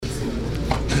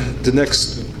The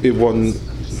next one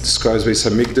describes Beis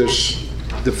Hamikdash.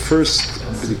 The first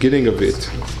beginning of it,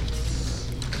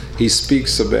 he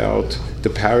speaks about the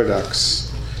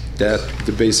paradox that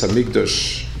the Beis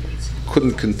Hamikdash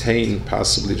couldn't contain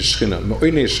possibly the Shechina.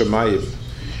 Ma'oinei shamayim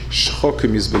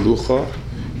shchokim yizbelucha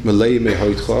melei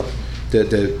mehoitcha.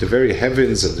 The very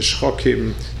heavens and the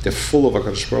shchokim, they're full of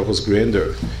HaKadosh Baruch Hu's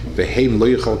grandeur. Veheim lo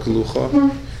yichal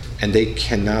kalucha, and they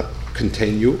cannot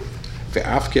contain you.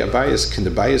 Ve'afki abayis, can the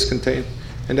bayis contain?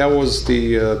 And that was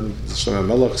the Shlomo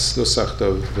Melech's nusach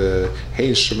of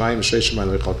Hein Shemayim Shrei Shemayim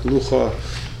Lo Yichal Kalucha.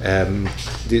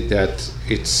 That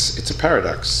it's a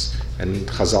paradox, and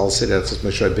Chazal said that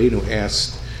Moshe Rabbeinu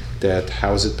asked that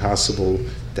how is it possible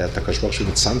that HaKadosh Baruch Hu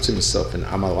would tzamtzim himself in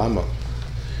Amal Lama?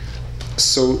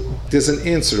 So there's an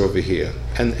answer over here,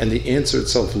 and the answer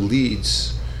itself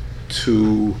leads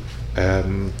to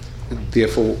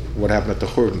therefore what happened at the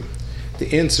Churban.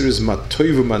 The answer is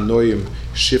Matoivu Manoyim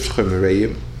Shivchem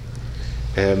Reim.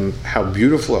 How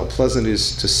beautiful, how pleasant it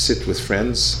is to sit with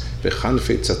friends.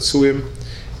 Bechanfei Tzatzuim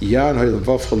Yan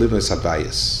Hoylavav Cholivnes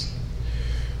Habayis.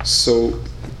 So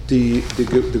the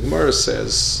Gemara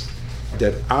says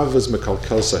that Avas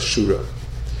Mekalkel Sashura.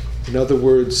 In other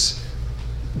words,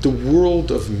 the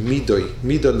world of midah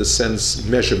in the sense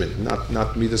measurement,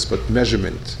 not midas but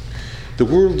measurement. The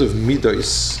world of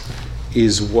midas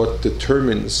is what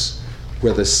determines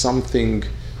whether something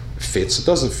fits or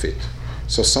doesn't fit.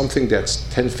 So something that's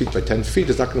 10 feet by 10 feet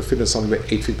is not going to fit in something by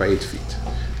 8 feet by 8 feet.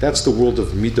 That's the world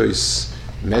of midas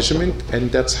measurement,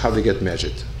 and that's how they get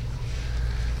measured.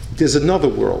 There's another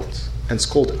world, and it's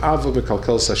called Ava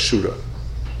Mekalkel Sashura.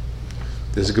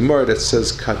 There's a Gemara that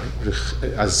says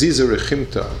Aziza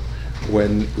Rechimta,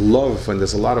 when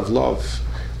there's a lot of love,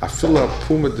 Afila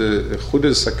Puma de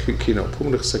Chudas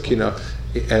Sakina,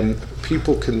 and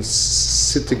people can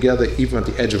sit together even at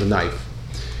the edge of a knife.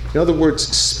 In other words,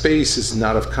 space is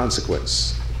not of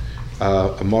consequence.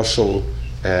 A marshal,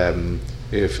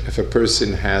 if a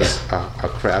person has a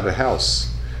crowded house,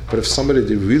 but if somebody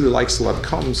that really likes a lot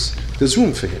comes, there's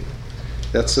room for him.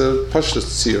 That's a Pashtus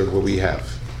Tzir what we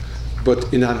have.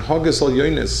 But in Anhagas Al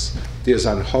Yonis, there's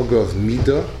Anhaga of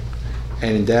Midah,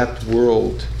 and in that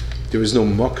world, there is no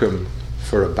Mokum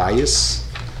for a bias.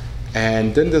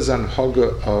 And then there's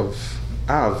Anhaga of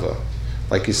Ava,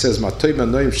 like he says, Matoy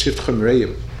Manoim Shivchem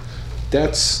Reim.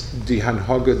 That's the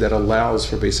Anhaga that allows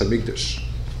for Beis Hamikdash.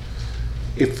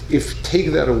 If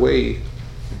take that away,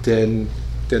 then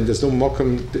there's no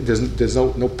Mokum, there's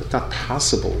no not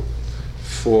possible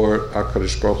for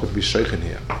HaKadosh Baruch Hu to be Sheichen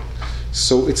here.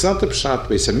 So it's not the Pshat.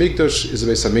 Beis Hamikdash is a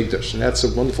Beis Hamikdash, and that's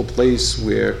a wonderful place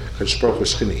where HaKadosh Baruch Hu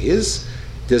Shechina is.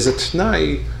 There's a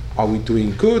T'nai, are we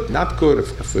doing good, not good?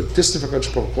 If we're distant from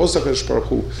HaKadosh Baruch Hu, close to HaKadosh Baruch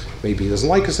Hu, maybe he doesn't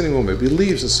like us anymore, maybe he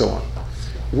leaves, and so on.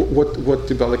 What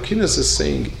the Balakinas is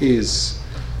saying is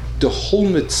the whole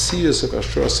Metzias of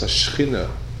Ashras HaShechina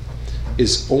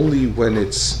is only when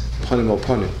it's Panim al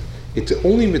Panim. It's the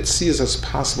only Metzias that's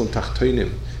possible in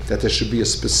Tachtoinim, that there should be a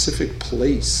specific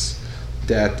place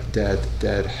that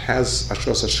has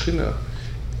Ashras HaShechina,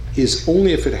 is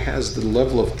only if it has the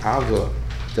level of Ava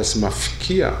that's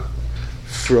mafkia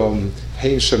from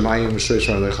Hein Shemayim Shrei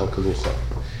Shemayim Lo Yichal Kalucha.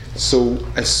 So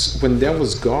when that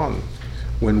was gone,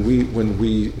 when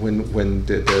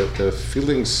the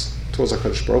feelings towards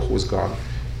HaKadosh Baruch Hu was gone,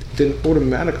 then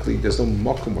automatically there's no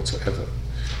makom whatsoever.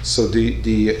 So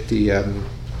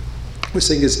we're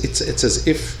saying is it's as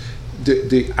if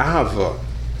the Ava,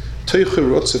 Toicha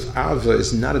Rotz of Ava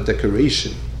is not a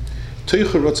decoration.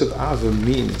 Toicha Rotz of Ava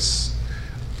means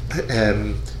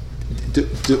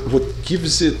what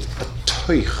gives it a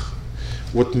toich,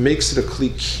 what makes it a kli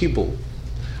kibul,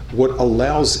 what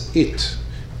allows it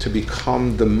to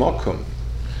become the makom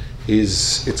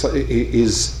is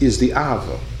the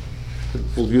Ava.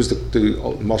 We'll use the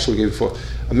mashal we gave before.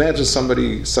 Imagine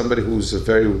somebody who's a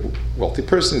very wealthy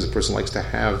person. He's a person who likes to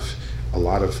have a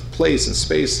lot of place and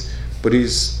space, but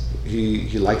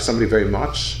he likes somebody very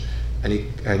much, and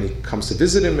he comes to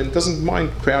visit him and doesn't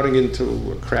mind crowding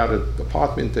into a crowded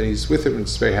apartment, and he's with him and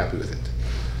is very happy with it.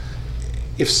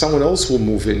 If someone else will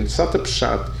move in, it's not the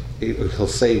pshat. He'll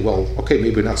say, well, okay,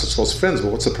 maybe we're not such close friends,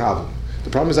 but what's the problem?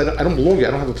 The problem is I don't belong here.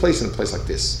 I don't have a place in a place like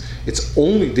this. It's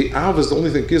only, the Ava is the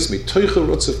only thing that gives me. Toicha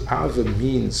Rotz of Ava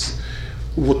means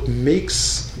what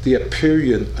makes the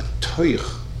aperion a toich,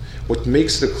 what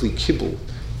makes it a kli kibul,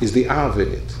 is the Ava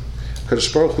in it.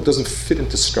 HaKadosh Baruch Hu doesn't fit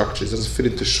into structures, he doesn't fit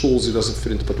into shuls, he doesn't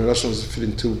fit into Beit Midrash, he doesn't fit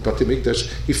into Batei Mikdash.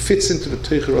 He fits into the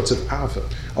Toicha Rotz of Ava,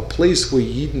 a place where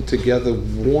Yidden together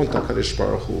want HaKadosh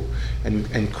Baruch Hu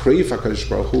and crave HaKadosh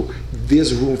Baruch Hu.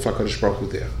 There's room for HaKadosh Baruch Hu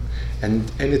there.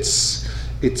 And it's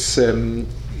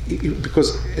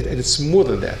because and it's more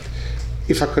than that.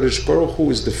 If HaKadosh Baruch Hu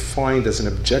is defined as an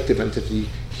objective entity,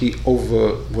 he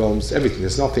overwhelms everything.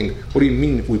 There's nothing. What do you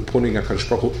mean we're putting HaKadosh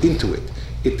Baruch Hu into it?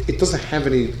 It doesn't have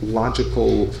any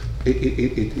logical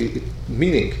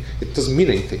meaning. It doesn't mean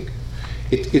anything.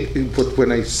 But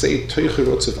when I say Toichi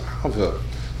Rotzev Ava,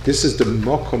 this is the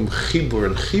Mokom Chibur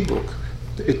and Chibuk,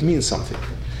 it means something.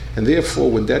 And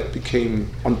therefore, when that became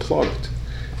unplugged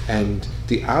and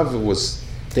the Ava was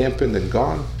dampened and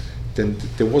gone, then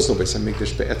there was no Beis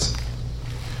HaMikdash Be'etzem.